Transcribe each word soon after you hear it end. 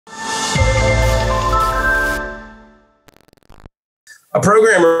A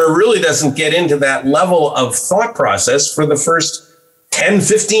programmer really doesn't get into that level of thought process for the first 10,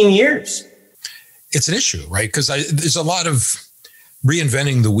 15 years. It's an issue, right? Because there's a lot of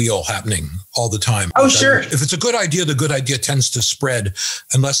reinventing the wheel happening all the time. Oh, sure. If it's a good idea, the good idea tends to spread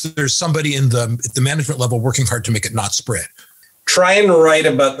unless there's somebody at the management level working hard to make it not spread. Try and write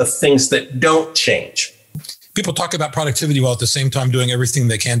about the things that don't change. People talk about productivity while at the same time doing everything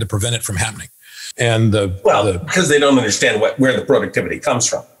they can to prevent it from happening. And because they don't understand where the productivity comes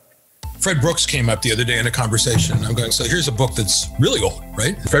from. Fred Brooks came up the other day in a conversation. I'm going, so here's a book that's really old,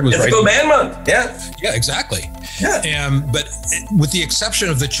 right? Fred was writing. Ethical Man Month, yeah. Yeah, exactly. Yeah. But with the exception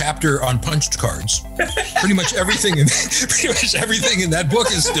of the chapter on punched cards, pretty much everything in that book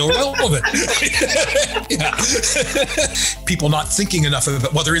is still relevant. Yeah. People not thinking enough of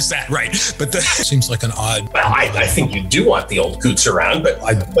it. Well, there is that, right? But that seems like an odd. Well, I think you do want the old coots around,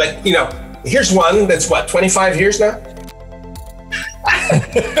 but you know, here's one that's 25 years now.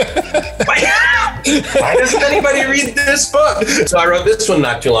 Why doesn't anybody read this book? So I wrote this one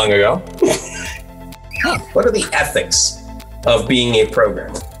not too long ago. What are the ethics of being a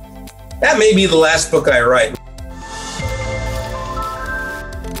programmer? That may be the last book I write.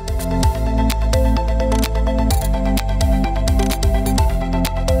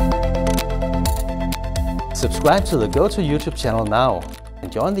 Subscribe to the GOTO YouTube channel now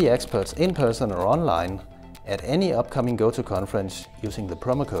and join the experts in person or online at any upcoming GOTO conference using the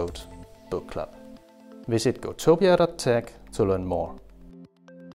promo code Book Club. Visit gotopia.tech to learn more.